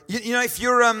You know, if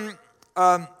you're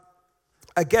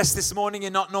a guest this morning,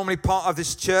 you're not normally part of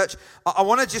this church, I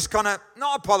want to just kind of,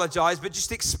 not apologize, but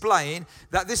just explain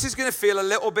that this is going to feel a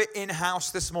little bit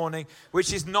in-house this morning,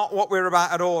 which is not what we're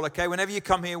about at all, okay? Whenever you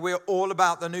come here, we're all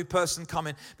about the new person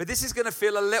coming. But this is going to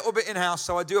feel a little bit in-house,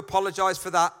 so I do apologize for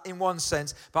that in one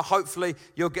sense, but hopefully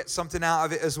you'll get something out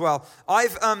of it as well.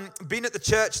 I've been at the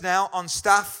church now on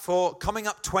staff for coming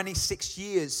up 26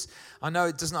 years. I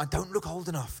know I don't look old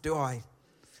enough, do I?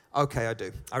 Okay, I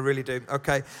do. I really do.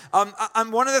 Okay.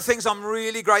 And one of the things I'm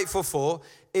really grateful for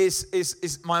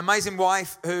is my amazing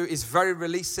wife, who is very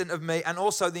releasing of me, and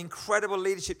also the incredible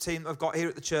leadership team I've got here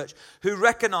at the church, who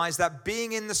recognize that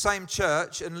being in the same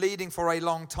church and leading for a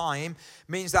long time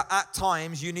means that at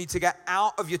times you need to get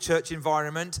out of your church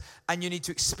environment and you need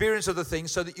to experience other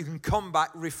things so that you can come back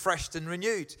refreshed and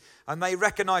renewed. And they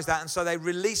recognize that, and so they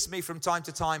release me from time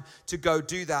to time to go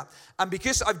do that. And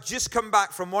because I've just come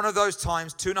back from one of those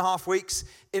times, 2.5 weeks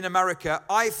in America,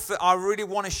 I really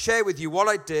want to share with you what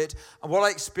I did and what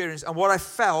I experienced and what I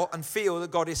felt and feel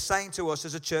that God is saying to us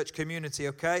as a church community,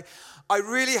 okay? I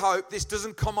really hope this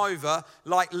doesn't come over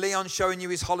like Leon showing you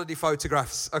his holiday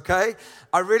photographs, okay?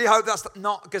 I really hope that's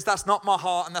not, because that's not my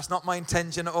heart and that's not my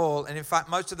intention at all. And in fact,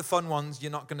 most of the fun ones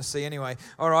you're not going to see anyway,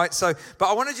 all right? So, but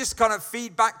I want to just kind of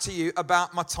feed back to you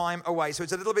about my time away. So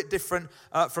it's a little bit different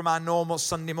from our normal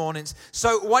Sunday mornings.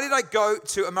 So why did I go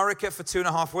to America for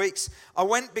 2.5 weeks? I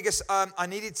went because I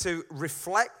needed to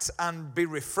reflect and be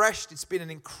refreshed. It's been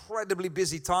an incredibly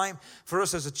busy time for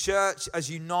us as a church. As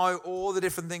you know, all the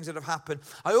different things that have happened.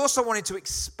 I also wanted to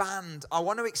expand. I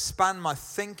want to expand my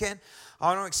thinking. I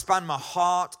want to expand my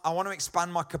heart. I want to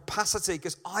expand my capacity,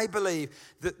 because I believe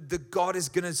that God is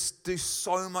going to do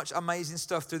so much amazing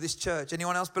stuff through this church.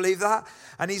 Anyone else believe that?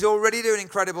 And He's already doing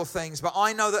incredible things. But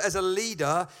I know that as a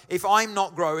leader, if I'm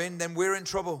not growing, then we're in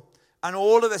trouble. And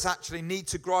all of us actually need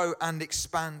to grow and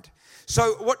expand.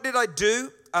 So what did I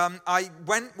do? I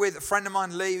went with a friend of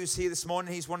mine, Lee, who's here this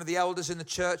morning. He's one of the elders in the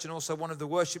church and also one of the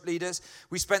worship leaders.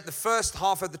 We spent the first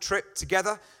half of the trip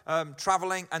together,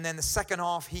 traveling, and then the second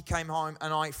half, he came home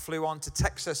and I flew on to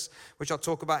Texas, which I'll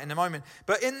talk about in a moment.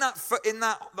 But in that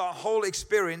the whole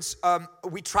experience,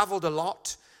 we traveled a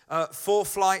lot, 4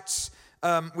 flights.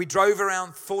 We drove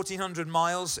around 1,400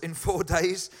 miles in 4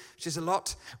 days, which is a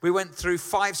lot. We went through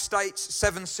 5 states,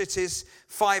 7 cities,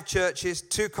 5 churches,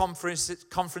 2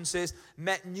 conferences,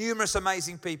 met numerous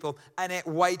amazing people, and ate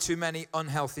way too many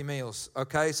unhealthy meals.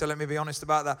 Okay, so let me be honest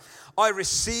about that. I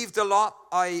received a lot.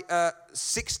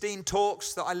 16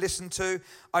 talks that I listened to.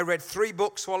 I read 3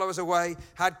 books while I was away,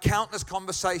 had countless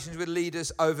conversations with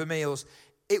leaders over meals.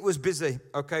 It was busy,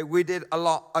 okay? We did a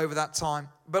lot over that time.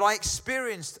 But I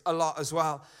experienced a lot as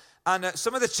well. And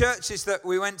some of the churches that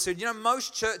we went to, you know,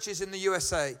 most churches in the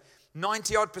USA,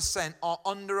 90-odd% are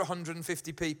under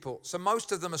 150 people. So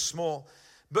most of them are small.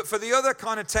 But for the other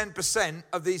kind of 10%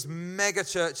 of these mega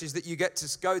churches that you get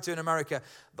to go to in America,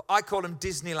 I call them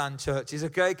Disneyland churches,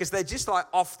 okay? Because they're just like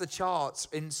off the charts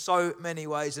in so many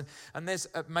ways. And there's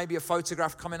maybe a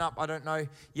photograph coming up, I don't know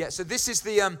yet. So this is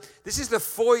the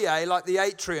foyer, like the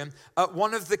atrium, at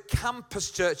one of the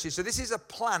campus churches. So this is a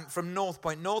plant from North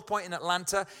Point. North Point in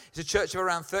Atlanta is a church of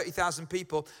around 30,000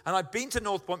 people. And I've been to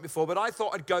North Point before, but I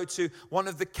thought I'd go to one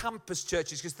of the campus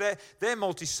churches because they're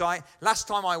multi-site. Last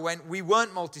time I went, we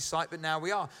weren't multi-site, but now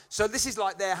we are. So this is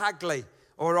like their Hagley,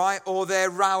 all right, or their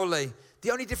Rowley. The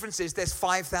only difference is there's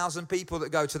 5,000 people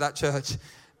that go to that church,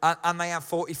 and they have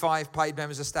 45 paid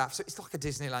members of staff. So it's like a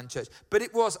Disneyland church. But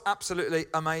it was absolutely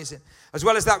amazing. As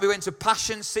well as that, we went to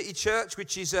Passion City Church,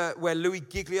 which is where Louis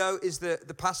Giglio is the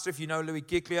pastor, if you know Louis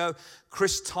Giglio.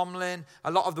 Chris Tomlin. A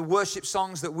lot of the worship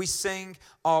songs that we sing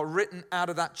are written out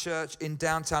of that church in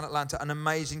downtown Atlanta, an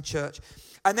amazing church.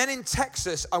 And then in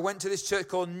Texas, I went to this church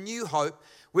called New Hope,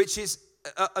 which is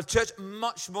a church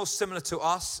much more similar to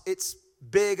us. It's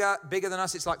bigger than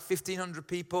us. It's like 1,500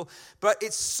 people, but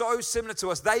it's so similar to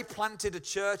us. They planted a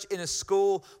church in a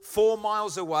school 4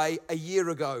 miles away a year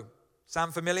ago.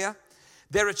 Sound familiar?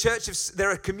 They're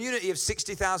a community of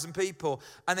 60,000 people,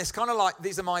 and it's kind of like,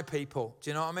 these are my people.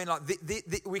 Do you know what I mean?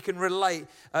 Like we can relate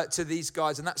to these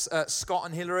guys, and that's Scott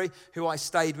and Hillary, who I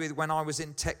stayed with when I was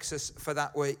in Texas for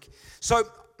that week. So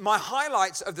my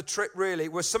highlights of the trip really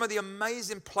were some of the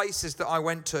amazing places that I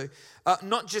went to.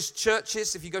 Not just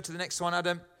churches. If you go to the next one,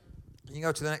 Adam. You can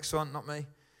go to the next one, not me.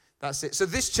 That's it. So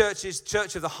this church is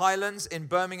Church of the Highlands in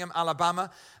Birmingham,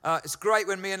 Alabama. It's great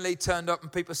when me and Lee turned up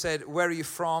and people said, "Where are you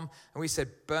from?" And we said,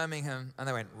 "Birmingham." And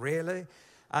they went, "Really?"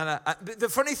 And the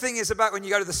funny thing is about when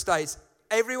you go to the States,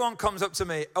 everyone comes up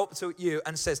to you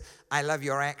and says, "I love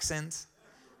your accent."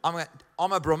 I'm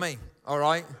a Brummie, all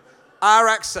right? Our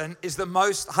accent is the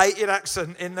most hated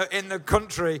accent in the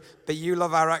country, but you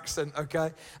love our accent,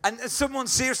 okay? And someone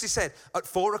seriously said, at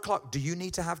 4 o'clock, do you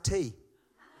need to have tea?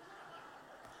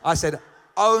 I said,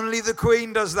 only the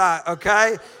Queen does that,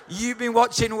 okay? You've been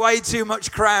watching way too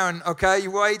much Crown, okay?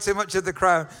 Way too much of the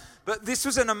Crown. But this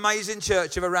was an amazing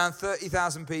church of around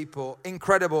 30,000 people,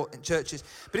 incredible churches.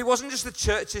 But it wasn't just the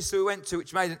churches that we went to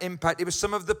which made an impact, it was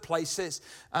some of the places.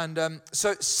 And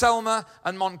so Selma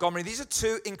and Montgomery, these are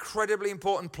two incredibly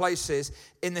important places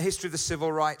in the history of the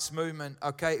civil rights movement,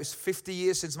 okay? It was 50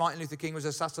 years since Martin Luther King was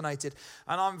assassinated.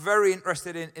 And I'm very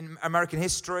interested in American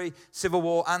history, Civil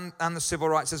War, and the civil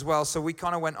rights as well. So we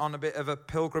kind of went on a bit of a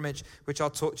pilgrimage, which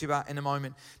I'll talk to you about in a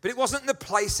moment. But it wasn't the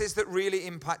places that really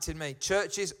impacted me,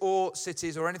 churches or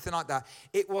cities or anything like that.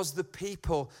 It was the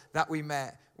people that we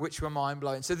met, which were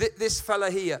mind-blowing. So this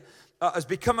fella here has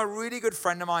become a really good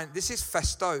friend of mine. This is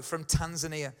Festo from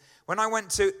Tanzania. When I went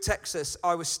to Texas,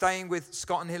 I was staying with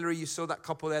Scott and Hillary. You saw that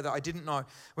couple there that I didn't know.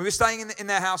 We were staying in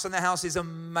their house, and their house is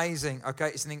amazing, okay?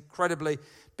 It's an incredibly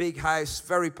big house,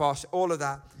 very posh, all of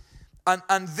that.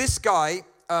 And this guy,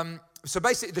 so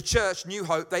basically the church, New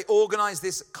Hope, they organized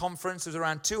this conference. There was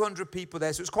around 200 people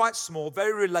there, so it was quite small,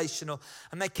 very relational.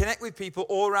 And they connect with people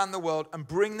all around the world and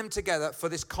bring them together for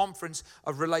this conference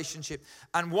of relationship.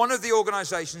 And one of the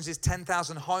organizations is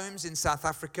 10,000 Homes in South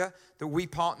Africa that we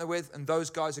partner with, and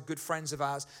those guys are good friends of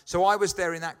ours. So I was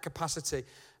there in that capacity.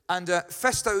 And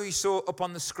Festo, who you saw up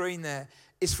on the screen there,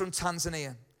 is from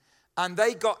Tanzania. And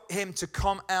they got him to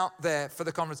come out there for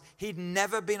the conference. He'd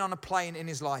never been on a plane in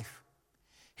his life.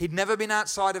 He'd never been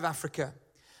outside of Africa.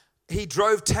 He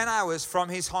drove 10 hours from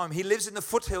his home. He lives in the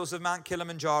foothills of Mount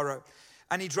Kilimanjaro.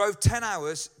 And he drove 10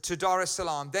 hours to Dar es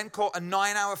Salaam, then caught a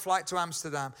 9-hour flight to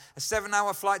Amsterdam, a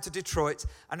 7-hour flight to Detroit,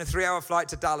 and a 3-hour flight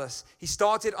to Dallas. He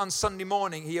started on Sunday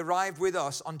morning. He arrived with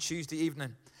us on Tuesday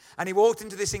evening. And he walked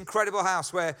into this incredible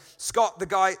house where Scott, the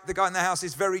guy in the house,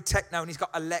 is very techno, and he's got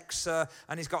Alexa,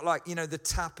 and he's got like, the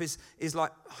tap is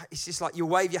like, it's just like you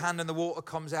wave your hand and the water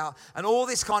comes out, and all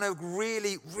this kind of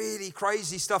really, really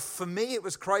crazy stuff. For me, it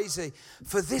was crazy.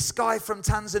 For this guy from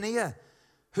Tanzania,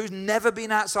 who's never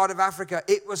been outside of Africa,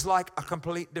 it was like a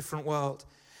complete different world.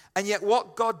 And yet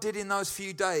what God did in those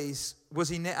few days was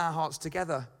he knit our hearts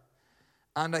together.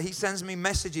 And he sends me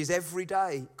messages every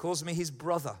day, calls me his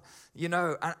brother,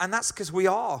 and that's because we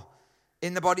are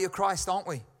in the body of Christ, aren't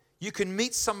we? You can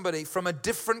meet somebody from a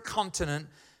different continent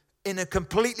in a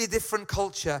completely different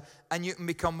culture, and you can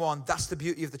become one. That's the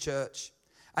beauty of the church.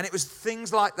 And it was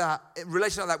things like that,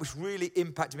 relations like that, which really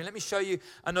impacted me. Let me show you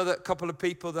another couple of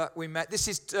people that we met. This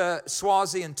is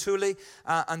Swazi and Tuli,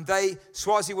 and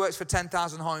Swazi works for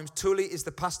 10,000 Homes. Tuli is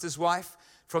the pastor's wife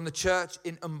from the church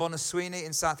in Mbonaswini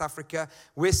in South Africa.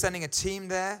 We're sending a team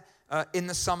there in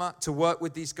the summer to work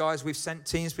with these guys. We've sent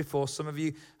teams before. Some of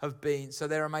you have been. So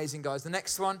they're amazing guys. The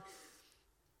next one.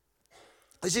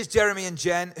 This is Jeremy and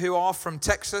Jen, who are from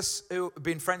Texas, who have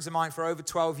been friends of mine for over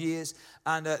 12 years.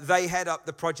 And they head up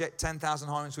the project 10,000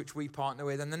 Homes, which we partner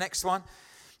with. And the next one.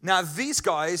 Now, these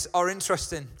guys are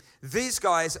interesting. These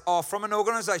guys are from an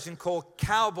organization called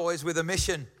Cowboys with a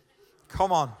Mission.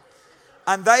 Come on.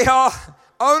 And they are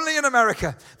only in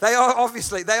America. They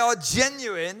are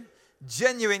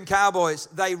genuine cowboys.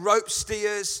 They rope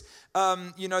steers.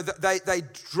 They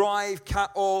drive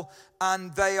cattle,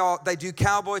 and they do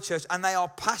cowboy church, and they are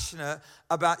passionate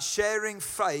about sharing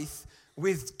faith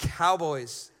with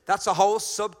cowboys. That's a whole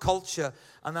subculture,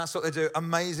 and that's what they do.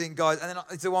 Amazing guys. And then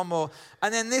let's do one more.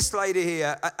 And then this lady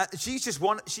here, she is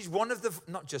one of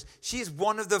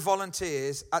the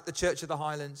volunteers at the Church of the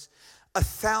Highlands.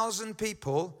 1,000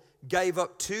 people gave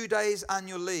up 2 days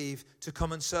annual leave to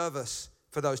come and serve us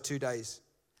for those 2 days.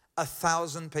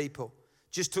 1,000 people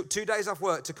just took 2 days off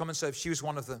work to come and serve. She was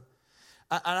one of them.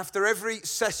 And after every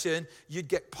session, you'd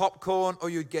get popcorn, or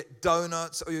you'd get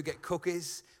donuts, or you'd get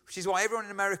cookies, which is why everyone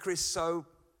in America is so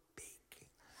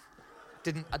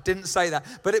big. I didn't say that.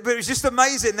 But it was just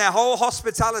amazing. Their whole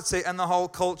hospitality and the whole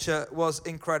culture was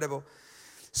incredible.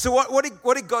 So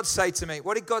what did God say to me?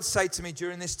 What did God say to me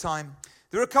during this time?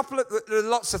 There are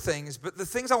lots of things, but the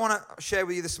things I want to share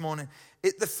with you this morning,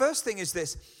 the first thing is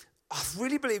this. I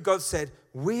really believe God said,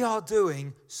 we are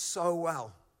doing so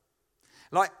well.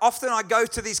 Like often I go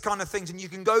to these kind of things, and you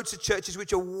can go to churches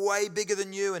which are way bigger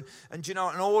than you and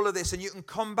all of this, and you can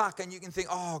come back and you can think,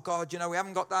 oh God, we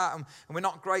haven't got that and we're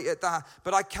not great at that.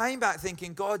 But I came back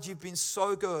thinking, God, you've been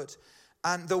so good.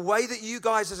 And the way that you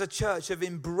guys as a church have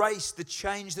embraced the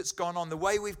change that's gone on, the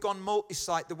way we've gone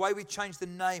multi-site, the way we've changed the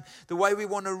name, the way we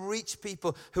want to reach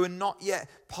people who are not yet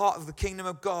part of the kingdom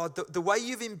of God, the way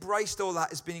you've embraced all that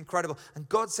has been incredible. And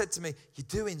God said to me, you're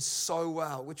doing so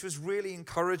well, which was really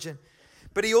encouraging.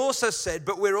 But he also said,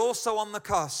 but we're also on the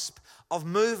cusp of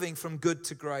moving from good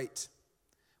to great.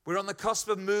 We're on the cusp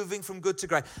of moving from good to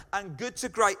great. And good to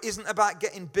great isn't about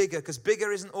getting bigger, because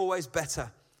bigger isn't always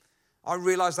better. I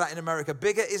realize that in America.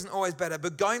 Bigger isn't always better.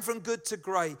 But going from good to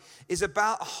great is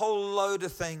about a whole load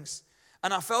of things.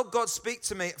 And I felt God speak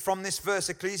to me from this verse,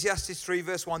 Ecclesiastes 3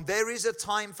 verse 1. There is a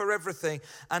time for everything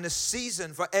and a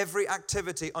season for every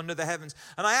activity under the heavens.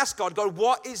 And I asked God,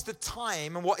 what is the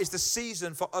time and what is the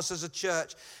season for us as a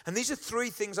church? And these are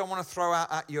three things I want to throw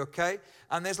out at you, okay?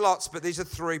 And there's lots, but these are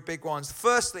three big ones.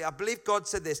 Firstly, I believe God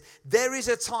said this. There is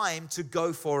a time to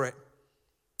go for it.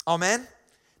 Amen?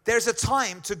 There's a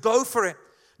time to go for it.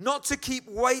 Not to keep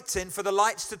waiting for the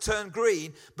lights to turn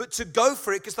green, but to go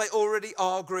for it because they already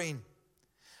are green.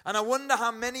 And I wonder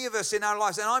how many of us in our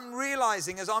lives, and I'm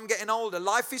realizing as I'm getting older,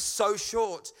 life is so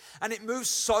short and it moves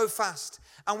so fast.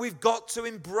 And we've got to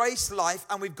embrace life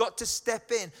and we've got to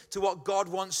step in to what God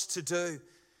wants to do.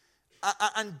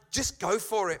 And just go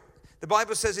for it. The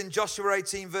Bible says in Joshua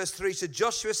 18 verse 3, so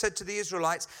Joshua said to the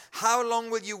Israelites, how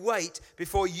long will you wait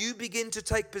before you begin to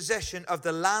take possession of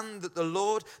the land that the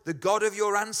Lord, the God of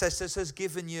your ancestors, has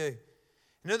given you?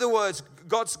 In other words,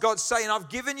 God's saying, I've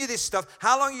given you this stuff.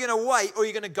 How long are you going to wait, or are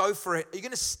you going to go for it? Are you going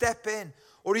to step in,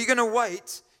 or are you going to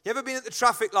wait? You ever been at the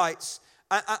traffic lights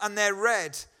and they're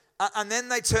red and then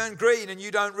they turn green and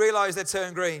you don't realize they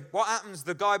turn green? What happens?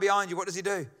 The guy behind you, what does he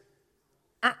do?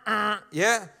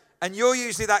 Yeah. And you're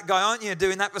usually that guy, aren't you,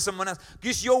 doing that for someone else?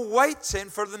 Because you're waiting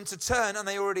for them to turn and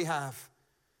they already have.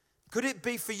 Could it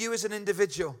be for you as an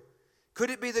individual?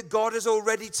 Could it be that God has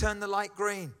already turned the light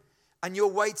green? And you're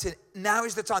waiting. Now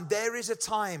is the time. There is a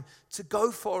time to go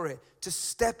for it, to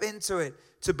step into it,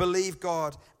 to believe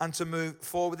God and to move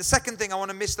forward. The second thing, I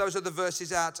want to miss those other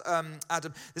verses out,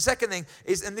 Adam. The second thing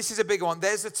is, and this is a big one,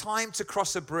 there's a time to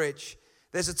cross a bridge.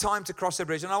 There's a time to cross a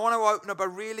bridge. And I want to open up a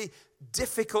really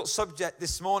difficult subject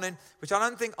this morning, which I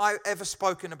don't think I've ever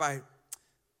spoken about,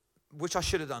 which I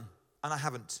should have done, and I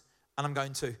haven't. And I'm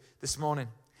going to this morning.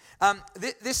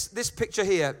 This picture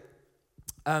here,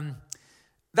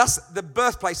 that's the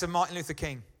birthplace of Martin Luther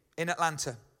King in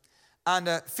Atlanta. And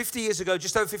 50 years ago,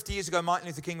 just over 50 years ago, Martin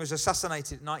Luther King was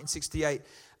assassinated in 1968.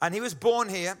 And he was born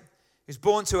here. He was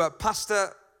born to a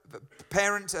pastor,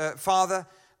 parent, father,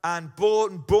 and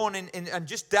born in and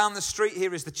just down the street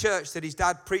here is the church that his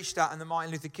dad preached at and that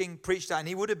Martin Luther King preached at. And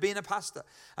he would have been a pastor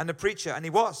and a preacher. And he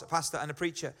was a pastor and a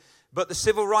preacher. But the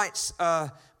civil rights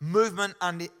movement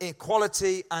and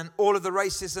equality and all of the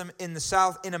racism in the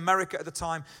South, in America at the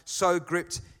time, so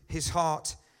gripped his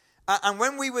heart. And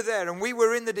when we were there, and we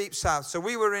were in the Deep South, so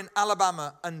we were in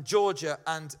Alabama and Georgia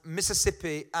and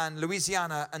Mississippi and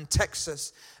Louisiana and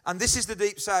Texas. And this is the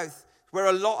Deep South, where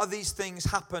a lot of these things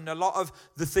happened, a lot of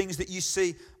the things that you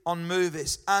see on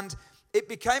movies. And it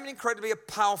became an incredibly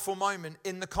powerful moment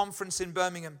in the conference in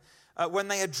Birmingham when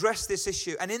they addressed this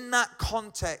issue. And in that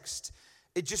context,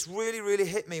 it just really, really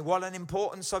hit me what an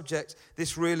important subject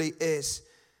this really is.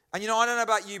 And you know, I don't know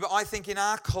about you, but I think in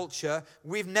our culture,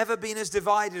 we've never been as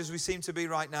divided as we seem to be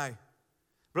right now.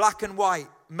 Black and white,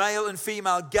 male and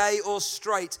female, gay or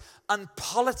straight, and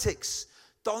politics.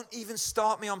 Don't even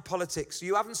start me on politics.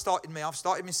 You haven't started me, I've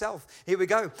started myself. Here we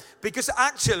go. Because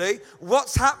actually,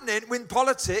 what's happening with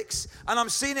politics, and I'm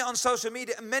seeing it on social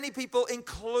media, and many people,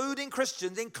 including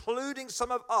Christians, including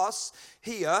some of us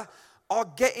here, are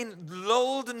getting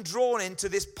lulled and drawn into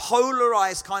this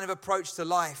polarized kind of approach to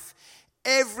life.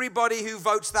 Everybody who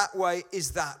votes that way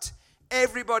is that.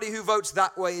 Everybody who votes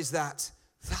that way is that.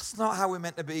 That's not how we're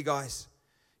meant to be, guys.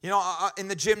 You know, in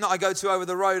the gym that I go to over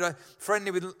the road, I'm friendly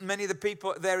with many of the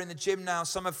people there in the gym now.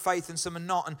 Some have faith and some are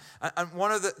not. And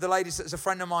one of the ladies that's a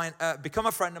friend of mine, become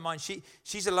a friend of mine,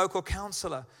 she's a local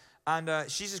counselor. And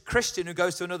she's a Christian who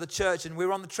goes to another church. And we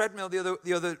were on the treadmill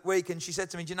the other week. And she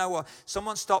said to me, do you know what?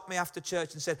 Someone stopped me after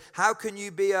church and said, how can you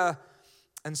be a...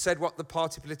 And said what the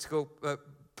party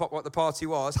what the party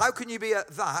was. How can you be a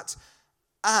that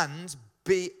and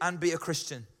be a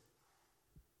Christian?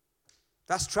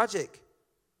 That's tragic.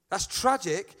 That's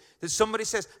tragic that somebody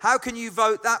says, how can you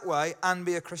vote that way and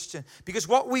be a Christian? Because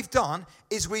what we've done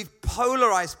is we've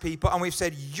polarized people and we've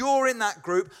said, you're in that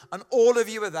group and all of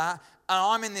you are that, and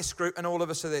I'm in this group and all of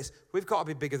us are this. We've got to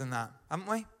be bigger than that, haven't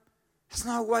we? There's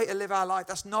no way to live our life.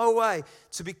 That's no way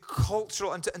to be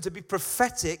cultural and to be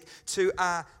prophetic to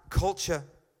our culture.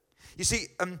 You see,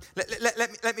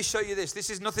 let me show you this. This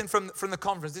is nothing from the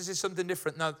conference. This is something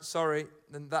different. No, sorry,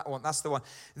 that one. That's the one.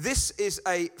 This is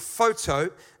a photo,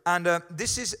 and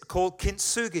this is called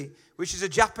kintsugi, which is a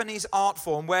Japanese art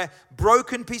form where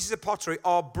broken pieces of pottery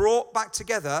are brought back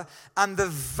together, and the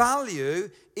value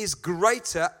is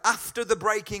greater after the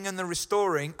breaking and the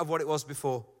restoring of what it was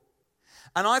before.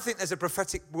 And I think there's a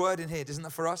prophetic word in here, isn't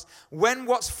there, for us? When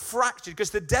what's fractured, because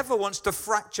the devil wants to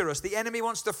fracture us, the enemy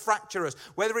wants to fracture us,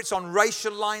 whether it's on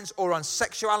racial lines or on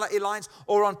sexuality lines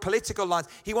or on political lines,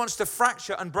 he wants to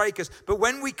fracture and break us. But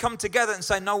when we come together and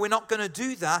say, no, we're not going to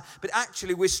do that, but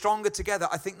actually we're stronger together,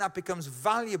 I think that becomes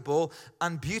valuable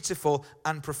and beautiful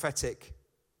and prophetic.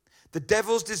 The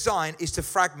devil's design is to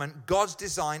fragment. God's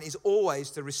design is always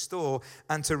to restore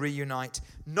and to reunite.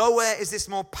 Nowhere is this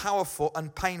more powerful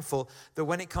and painful than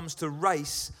when it comes to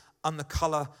race and the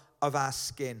color of our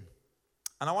skin.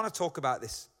 And I want to talk about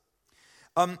this.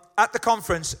 At the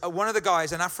conference, one of the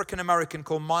guys, an African-American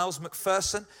called Miles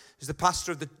McPherson, who's the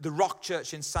pastor of the Rock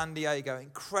Church in San Diego,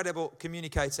 incredible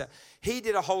communicator. He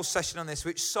did a whole session on this,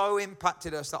 which so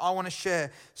impacted us that I want to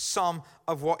share some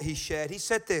of what he shared. He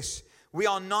said this: we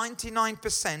are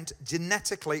 99%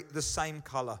 genetically the same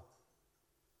color.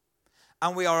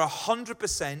 And we are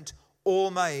 100%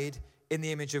 all made in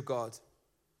the image of God.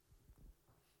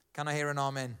 Can I hear an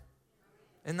amen?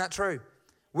 Isn't that true?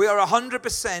 We are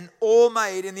 100% all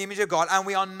made in the image of God. And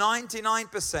we are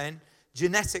 99%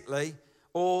 genetically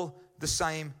all the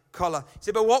same color.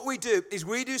 See, but what we do is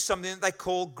we do something that they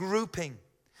call grouping.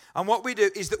 And what we do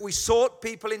is that we sort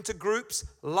people into groups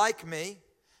like me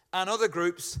and other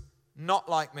groups not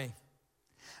like me.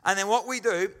 And then what we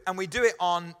do, and we do it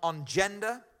on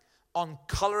gender, on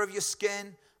color of your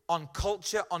skin, on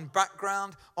culture, on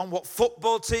background, on what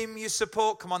football team you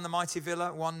support. Come on, the mighty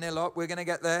Villa, 1-0 up. We're going to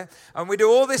get there. And we do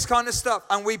all this kind of stuff.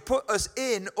 And we put us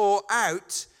in or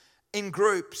out in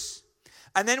groups.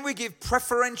 And then we give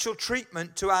preferential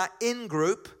treatment to our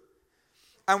in-group.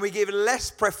 And we give less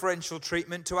preferential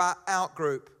treatment to our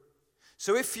out-group.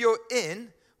 So if you're in,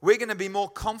 we're going to be more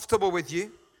comfortable with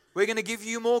you. We're going to give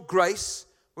you more grace.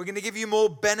 We're going to give you more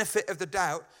benefit of the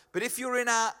doubt. But if you're in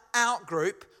our out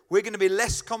group, we're going to be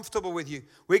less comfortable with you.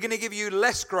 We're going to give you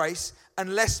less grace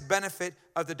and less benefit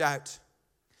of the doubt.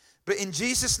 But in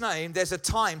Jesus' name, there's a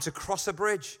time to cross a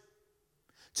bridge.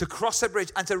 To cross a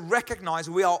bridge and to recognize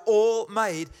we are all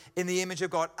made in the image of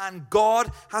God. And God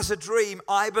has a dream,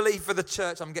 I believe, for the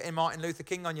church. I'm getting Martin Luther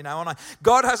King on you now, aren't I?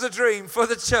 God has a dream for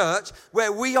the church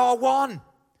where we are one.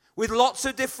 With lots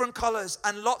of different colors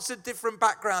and lots of different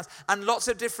backgrounds and lots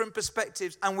of different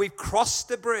perspectives. And we've crossed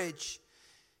the bridge.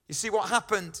 You see what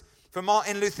happened for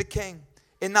Martin Luther King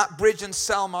in that bridge in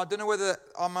Selma. I don't know whether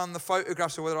I'm on the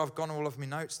photographs or whether I've gone all of my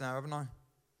notes now, haven't I?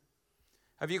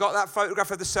 Have you got that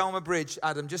photograph of the Selma Bridge,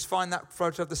 Adam? Just find that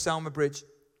photo of the Selma Bridge.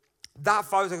 That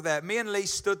photo there. Me and Lee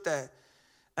stood there.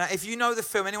 If you know the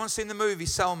film, anyone seen the movie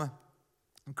Selma?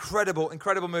 Incredible,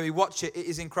 incredible movie. Watch it. It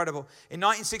is incredible. In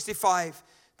 1965...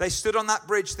 they stood on that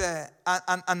bridge there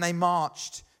and they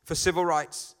marched for civil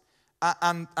rights.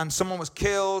 And someone was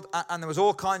killed and there was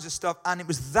all kinds of stuff. And it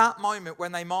was that moment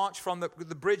when they marched from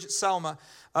the bridge at Selma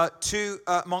to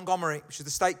Montgomery, which is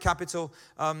the state capital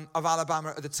of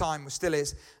Alabama at the time, which still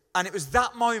is. And it was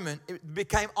that moment, it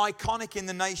became iconic in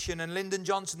the nation. And Lyndon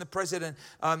Johnson, the president,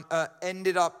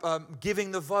 ended up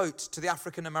giving the vote to the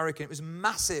African American. It was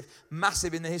massive,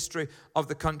 massive in the history of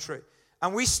the country.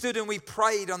 And we stood and we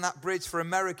prayed on that bridge for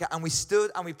America. And we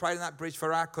stood and we prayed on that bridge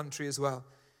for our country as well.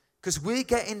 Because we're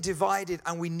getting divided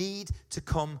and we need to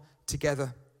come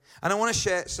together. And I want to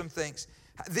share some things.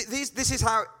 This is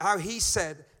how he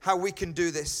said how we can do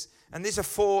this. And these are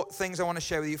 4 things I want to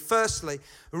share with you. Firstly,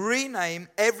 rename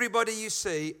everybody you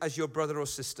see as your brother or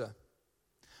sister.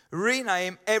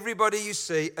 Rename everybody you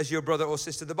see as your brother or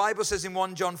sister. The Bible says in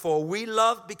 1 John 4, we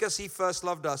love because he first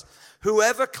loved us.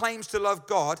 Whoever claims to love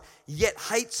God yet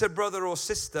hates a brother or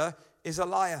sister is a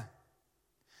liar.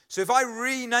 So if I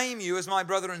rename you as my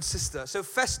brother and sister, so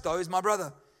Festo is my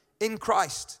brother in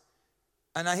Christ.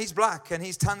 And he's black and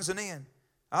he's Tanzanian.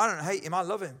 I don't hate him, I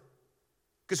love him.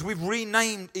 Because we've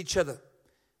renamed each other.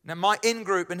 Now my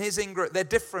in-group and his in-group, they're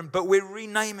different, but we're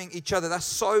renaming each other. That's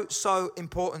so, so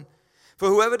important. For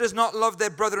whoever does not love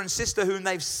their brother and sister whom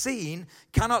they've seen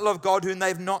cannot love God whom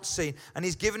they've not seen. And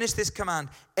he's given us this command.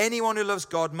 Anyone who loves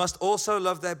God must also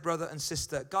love their brother and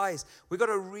sister. Guys, we've got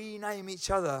to rename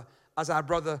each other as our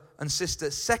brother and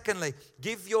sister. Secondly,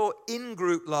 give your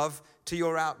in-group love to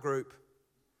your out-group.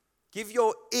 Give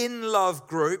your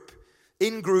in-group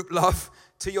love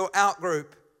to your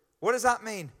out-group. What does that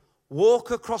mean? Walk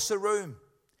across a room.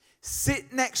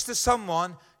 Sit next to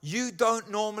someone you don't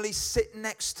normally sit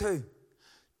next to.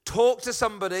 Talk to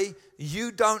somebody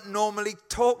you don't normally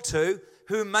talk to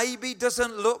who maybe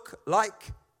doesn't look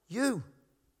like you.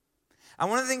 And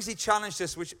one of the things he challenged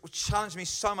us, which challenged me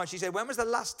so much, he said, when was the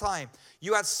last time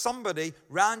you had somebody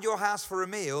round your house for a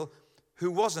meal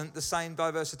who wasn't the same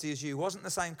diversity as you, wasn't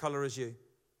the same color as you?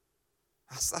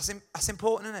 That's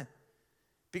important, isn't it?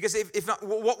 Because if not,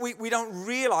 what we don't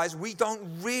realize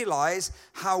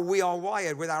how we are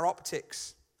wired with our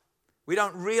optics. We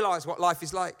don't realize what life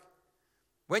is like.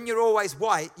 When you're always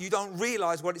white, you don't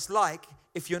realize what it's like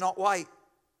if you're not white.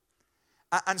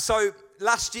 And so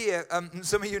last year,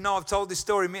 some of you know I've told this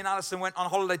story. Me and Alison went on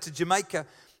holiday to Jamaica,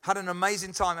 had an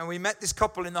amazing time, and we met this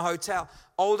couple in the hotel,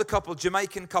 older couple,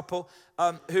 Jamaican couple,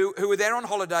 who were there on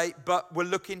holiday but were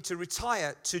looking to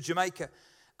retire to Jamaica.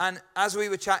 And as we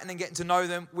were chatting and getting to know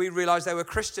them, we realized they were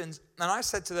Christians. And I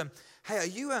said to them, hey, are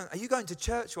you going to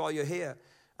church while you're here?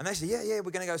 And they said, yeah,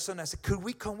 we're going to go Sunday. I said, could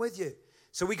we come with you?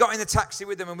 So we got in the taxi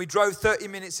with them and we drove 30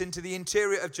 minutes into the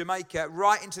interior of Jamaica,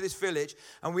 right into this village.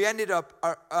 And we ended up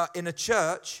in a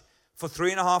church for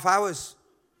 3.5 hours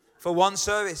for one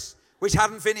service, which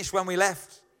hadn't finished when we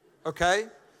left, okay?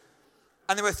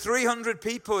 And there were 300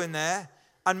 people in there,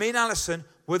 and me and Alison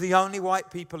were the only white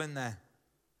people in there.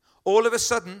 All of a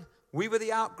sudden, we were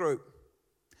the out group.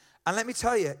 And let me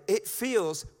tell you, it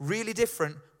feels really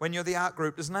different when you're the out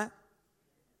group, doesn't it?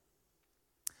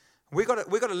 We got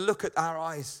to look at our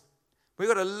eyes. We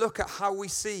got to look at how we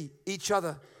see each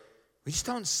other. We just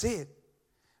don't see it.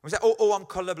 We say, oh, I'm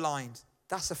colorblind.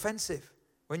 That's offensive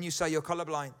when you say you're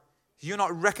colorblind. You're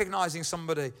not recognizing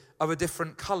somebody of a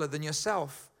different color than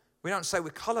yourself. We don't say we're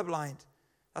colorblind.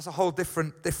 That's a whole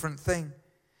different thing.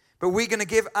 But we're going to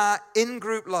give our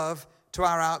in-group love to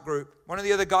our out-group. One of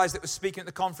the other guys that was speaking at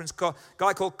the conference, a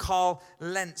guy called Carl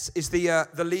Lentz, is the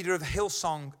leader of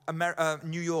Hillsong,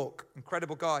 New York.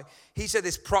 Incredible guy. He said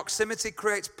this: proximity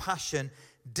creates passion,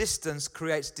 distance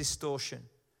creates distortion.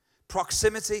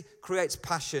 Proximity creates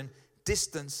passion,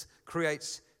 distance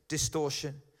creates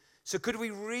distortion. So could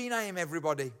we rename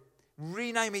everybody?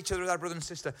 Rename each other as our brother and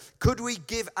sister. Could we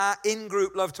give our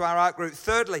in-group love to our out-group?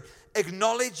 Thirdly,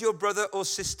 acknowledge your brother or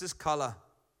sister's color.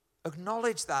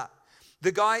 Acknowledge that.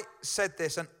 The guy said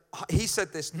this, and he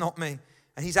said this, not me,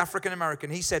 and he's African-American.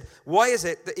 He said, why is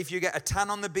it that if you get a tan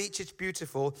on the beach, it's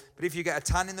beautiful, but if you get a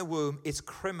tan in the womb, it's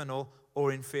criminal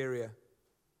or inferior?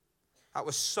 That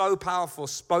was so powerful,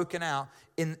 spoken out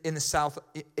in the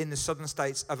southern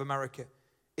states of America.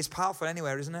 It's powerful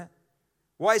anywhere, isn't it?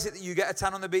 Why is it that you get a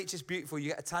tan on the beach, it's beautiful. You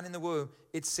get a tan in the womb,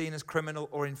 it's seen as criminal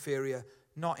or inferior?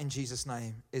 Not in Jesus'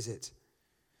 name, is it?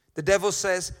 The devil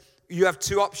says you have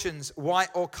two options, white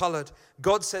or colored.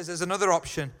 God says there's another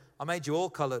option. I made you all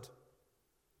colored.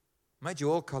 I made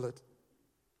you all colored.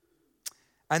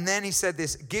 And then he said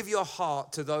this: give your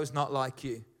heart to those not like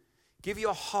you. Give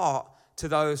your heart to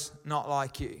those not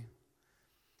like you.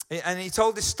 And he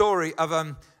told this story of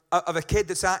a kid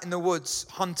that's out in the woods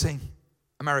hunting,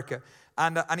 America.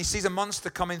 And he sees a monster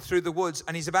coming through the woods,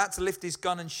 and he's about to lift his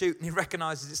gun and shoot, and he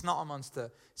recognizes it's not a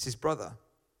monster, it's his brother.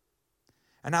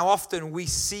 And how often we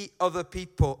see other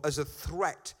people as a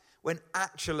threat when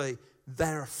actually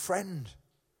they're a friend.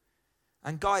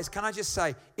 And guys, can I just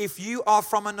say, if you are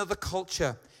from another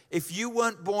culture, if you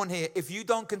weren't born here, if you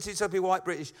don't consider yourself to be white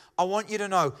British, I want you to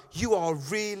know you are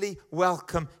really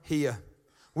welcome here.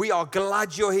 We are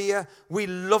glad you're here. We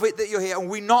love it that you're here. And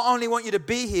we not only want you to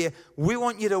be here, we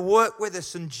want you to work with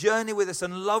us and journey with us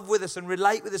and love with us and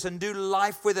relate with us and do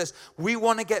life with us. We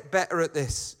want to get better at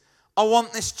this. I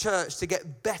want this church to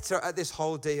get better at this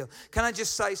whole deal. Can I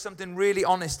just say something really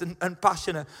honest and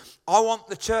passionate? I want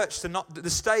the church the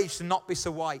stage to not be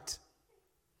so white.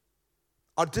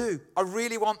 I do. I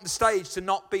really want the stage to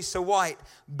not be so white,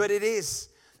 but it is.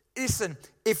 Listen,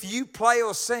 if you play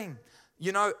or sing,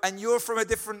 and you're from a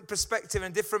different perspective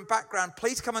and a different background,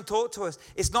 please come and talk to us.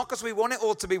 It's not because we want it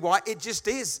all to be white. It just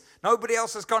is. Nobody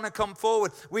else is going to come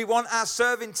forward. We want our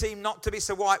serving team not to be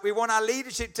so white. We want our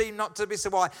leadership team not to be so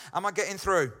white. Am I getting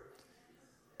through?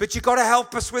 But you've got to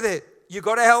help us with it. You've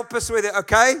got to help us with it,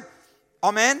 okay?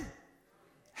 Amen?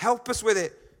 Help us with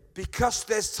it, because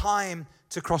there's time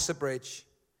to cross a bridge.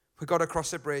 We've got to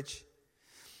cross a bridge.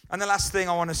 And the last thing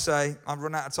I want to say, I've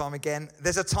run out of time again.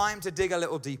 There's a time to dig a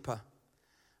little deeper.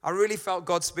 I really felt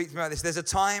God speak to me about this. There's a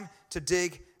time to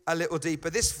dig a little deeper.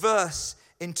 This verse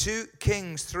in 2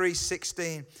 Kings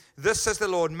 3:16, thus says the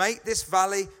Lord, make this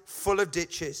valley full of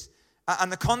ditches.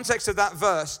 And the context of that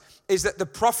verse is that the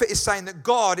prophet is saying that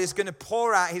God is going to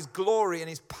pour out his glory and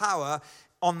his power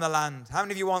on the land. How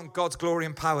many of you want God's glory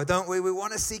and power? Don't we? We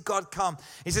want to see God come.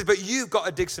 He says, but you've got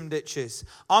to dig some ditches.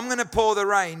 I'm going to pour the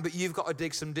rain, but you've got to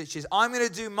dig some ditches. I'm going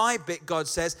to do my bit, God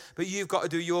says, but you've got to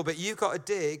do your bit. You've got to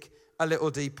dig a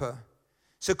little deeper.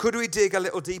 So could we dig a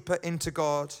little deeper into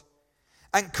God?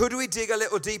 And could we dig a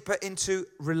little deeper into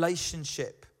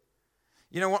relationship?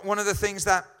 One of the things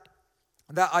that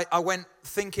I went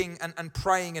thinking and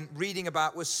praying and reading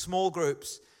about was small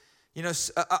groups. You know,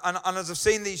 and as I've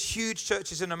seen these huge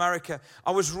churches in America,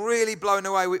 I was really blown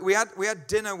away. We had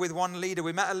dinner with one leader.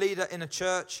 We met a leader in a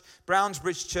church,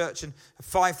 Brownsbridge Church, and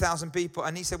 5,000 people.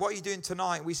 And he said, "What are you doing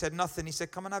tonight?" We said, "Nothing." He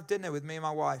said, "Come and have dinner with me and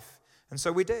my wife." And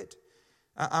so we did.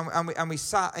 And we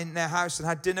sat in their house and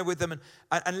had dinner with them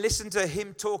and listened to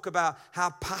him talk about how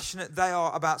passionate they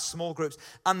are about small groups.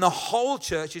 And the whole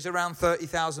church is around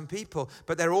 30,000 people,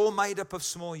 but they're all made up of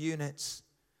small units.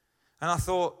 And I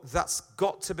thought, that's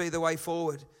got to be the way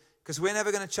forward, because we're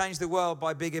never going to change the world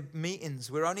by bigger meetings.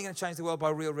 We're only going to change the world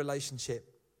by real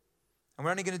relationship. And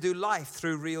we're only going to do life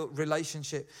through real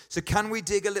relationship. So can we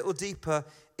dig a little deeper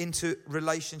into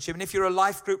relationship? And if you're a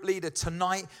life group leader,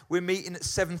 tonight we're meeting at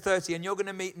 7:30, and you're going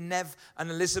to meet Nev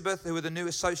and Elizabeth, who are the new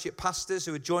associate pastors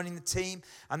who are joining the team,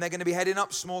 and they're going to be heading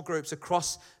up small groups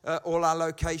across all our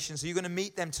locations. So you're going to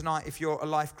meet them tonight if you're a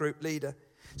life group leader.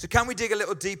 So can we dig a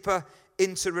little deeper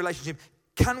into relationship?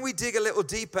 Can we dig a little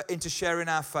deeper into sharing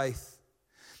our faith?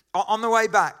 On the way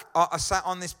back, I sat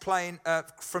on this plane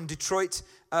from Detroit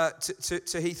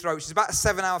to Heathrow, which is about a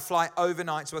 7-hour flight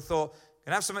overnight. So I thought, I'm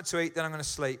going to have something to eat, then I'm going to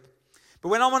sleep. But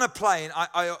when I'm on a plane,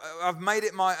 I've made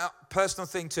it my personal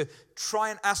thing to try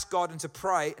and ask God and to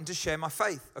pray and to share my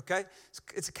faith, okay?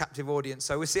 It's a captive audience,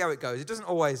 so we'll see how it goes. It doesn't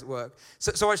always work.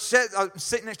 So I'm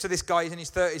sitting next to this guy, he's in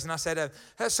his 30s, and I said,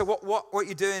 "Hey, so what are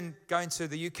you doing going to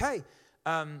the UK?"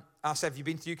 I said, "Have you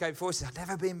been to the UK before?" He said, "I've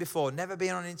never been before, never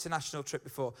been on an international trip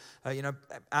before,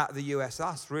 out of the US.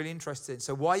 That's really interesting.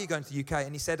 So why are you going to the UK?"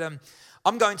 And he said,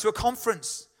 "I'm going to a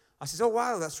conference." I said, "Oh,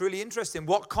 wow, that's really interesting.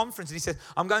 What conference?" And he said,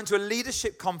 "I'm going to a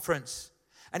leadership conference."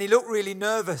 And he looked really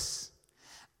nervous.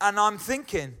 And I'm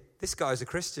thinking, this guy's a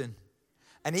Christian.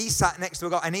 And he sat next to a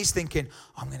guy, and he's thinking,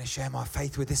 I'm going to share my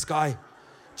faith with this guy.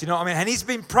 Do you know what I mean? And he's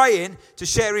been praying to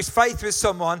share his faith with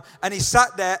someone, and he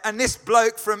sat there, and this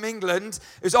bloke from England,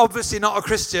 who's obviously not a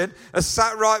Christian, has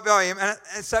sat right by him.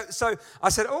 And so I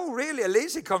said, "Oh, really? A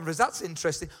leadership conference? That's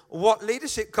interesting. What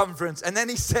leadership conference?" And then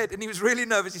he said, and he was really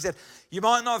nervous, he said, "You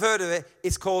might not have heard of it.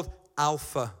 It's called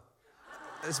Alpha."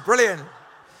 It's brilliant.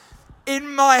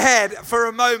 In my head, for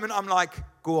a moment, I'm like,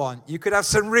 go on, you could have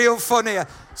some real fun here.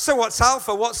 So what's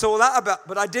Alpha? What's all that about?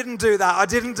 But I didn't do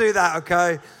that,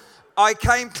 okay? I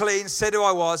came clean, said who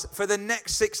I was. For the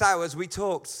next 6 hours, we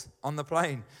talked on the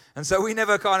plane. And so we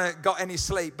never kind of got any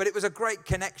sleep. But it was a great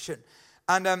connection.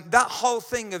 And that whole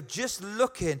thing of just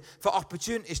looking for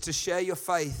opportunities to share your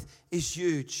faith is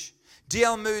huge.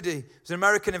 D.L. Moody was an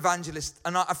American evangelist.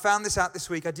 And I found this out this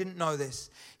week. I didn't know this.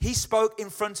 He spoke in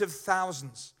front of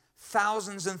thousands.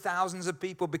 Thousands and thousands of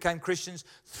people became Christians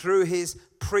through his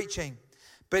preaching.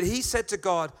 But he said to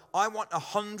God, "I want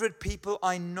 100 people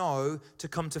I know to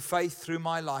come to faith through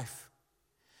my life."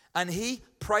 And he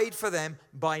prayed for them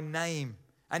by name.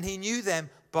 And he knew them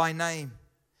by name.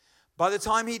 By the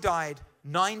time he died,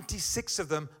 96 of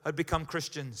them had become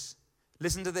Christians.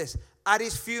 Listen to this. At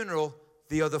his funeral,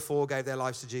 the other 4 gave their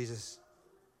lives to Jesus.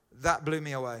 That blew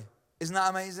me away. Isn't that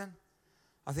amazing?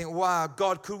 I think, wow,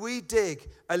 God, could we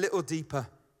dig a little deeper?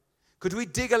 Could we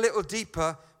dig a little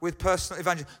deeper with personal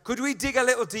evangelism? Could we dig a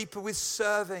little deeper with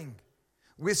serving?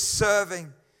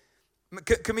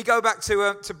 Can we go back to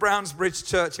Brownsbridge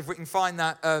Church, if we can find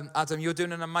that, Adam? You're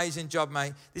doing an amazing job,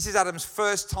 mate. This is Adam's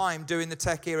first time doing the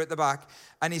tech here at the back,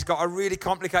 and he's got a really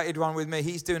complicated one with me.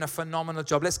 He's doing a phenomenal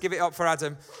job. Let's give it up for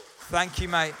Adam. Thank you,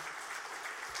 mate.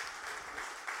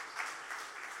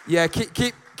 Yeah,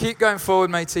 keep going forward,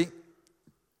 matey.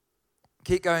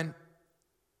 Keep going.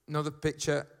 Another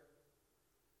picture.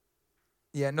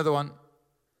 Yeah, another one.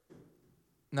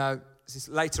 No, it's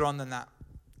later on than that.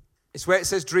 It's where it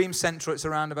says Dream Central. It's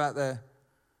around about there.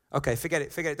 Okay, forget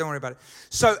it. Don't worry about it.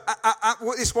 So at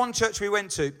this one church we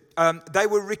went to, they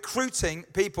were recruiting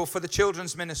people for the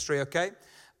children's ministry, okay?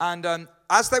 And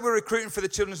as they were recruiting for the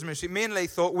children's ministry, me and Lee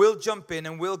thought, we'll jump in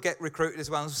and we'll get recruited as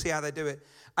well and see how they do it.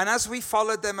 And as we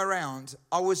followed them around,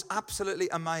 I was absolutely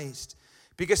amazed.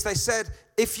 Because they said,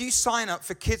 if you sign up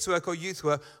for kids work or youth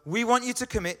work, we want you to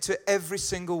commit to every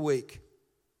single week,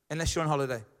 unless you're on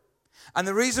holiday. And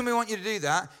the reason we want you to do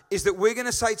that is that we're going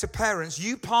to say to parents,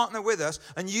 you partner with us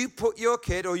and you put your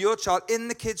kid or your child in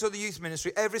the kids or the youth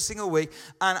ministry every single week,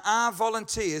 and our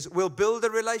volunteers will build a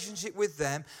relationship with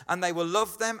them, and they will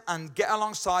love them and get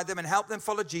alongside them and help them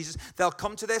follow Jesus. They'll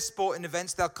come to their sporting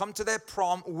events. They'll come to their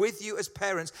prom with you as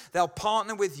parents. They'll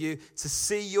partner with you to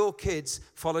see your kids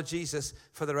follow Jesus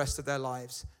for the rest of their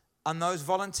lives. And those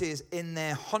volunteers in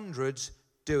their hundreds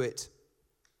do it.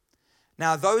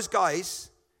 Now, those guys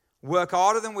work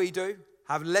harder than we do,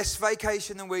 have less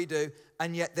vacation than we do,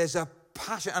 and yet there's a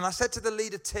passion. And I said to the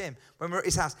leader, Tim, when we were at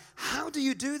his house, how do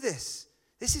you do this?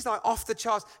 This is like off the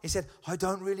charts. He said, I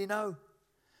don't really know.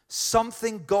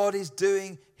 Something God is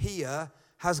doing here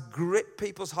has gripped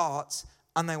people's hearts,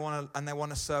 and they want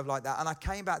to serve like that. And I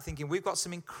came back thinking, we've got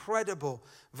some incredible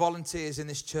volunteers in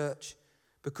this church,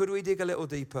 but could we dig a little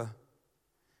deeper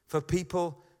for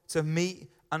people to meet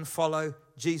and follow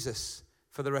Jesus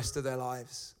for the rest of their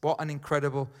lives? What an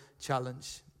incredible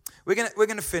challenge. We're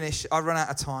gonna finish. I've run out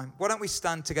of time. Why don't we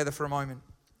stand together for a moment?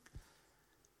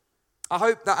 I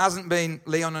hope that hasn't been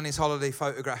Leon on his holiday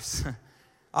photographs.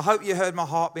 I hope you heard my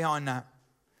heart behind that.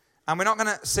 And we're not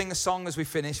going to sing a song as we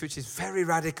finish, which is very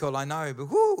radical, I know, but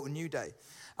whoo, new day.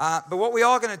 But what we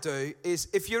are going to do is,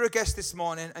 if you're a guest this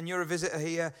morning and you're a visitor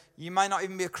here, you may not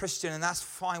even be a Christian, and that's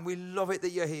fine. We love it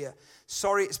that you're here.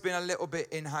 Sorry it's been a little bit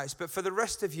in-house. But for the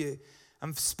rest of you,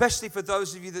 and especially for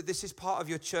those of you that this is part of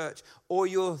your church or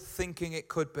you're thinking it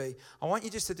could be, I want you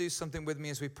just to do something with me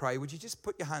as we pray. Would you just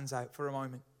put your hands out for a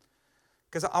moment?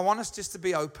 Because I want us just to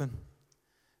be open.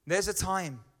 There's a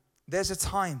time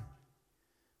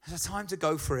to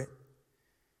go for it.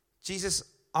 Jesus,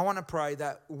 I want to pray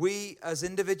that we as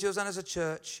individuals and as a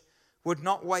church would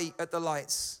not wait at the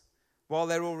lights while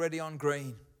they're already on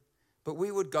green, but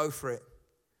we would go for it.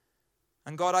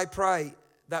 And God, I pray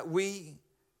that we,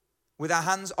 with our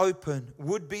hands open,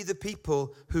 would be the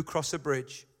people who cross a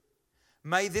bridge.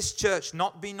 May this church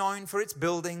not be known for its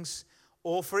buildings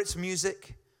or for its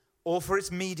music or for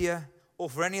its media or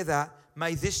for any of that.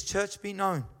 May this church be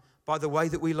known by the way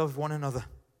that we love one another.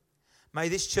 May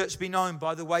this church be known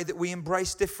by the way that we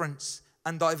embrace difference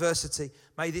and diversity.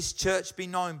 May this church be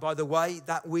known by the way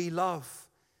that we love.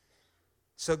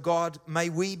 So God, may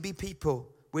we be people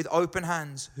with open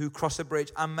hands who cross a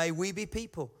bridge. And may we be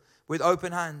people with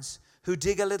open hands who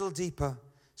dig a little deeper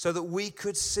so that we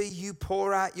could see you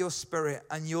pour out your Spirit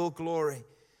and your glory.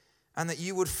 And that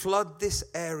you would flood this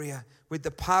area with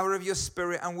the power of your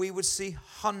Spirit. And we would see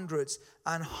hundreds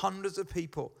and hundreds of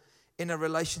people in a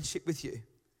relationship with you.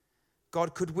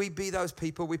 God, could we be those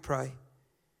people, we pray?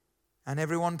 And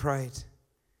everyone prayed.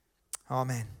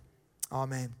 Amen.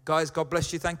 Amen. Guys, God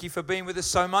bless you. Thank you for being with us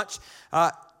so much.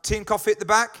 Tea and coffee at the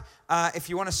back. If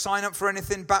you want to sign up for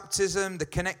anything, baptism, the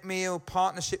Connect meal,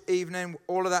 partnership evening,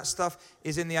 all of that stuff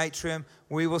is in the atrium.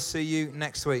 We will see you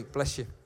next week. Bless you.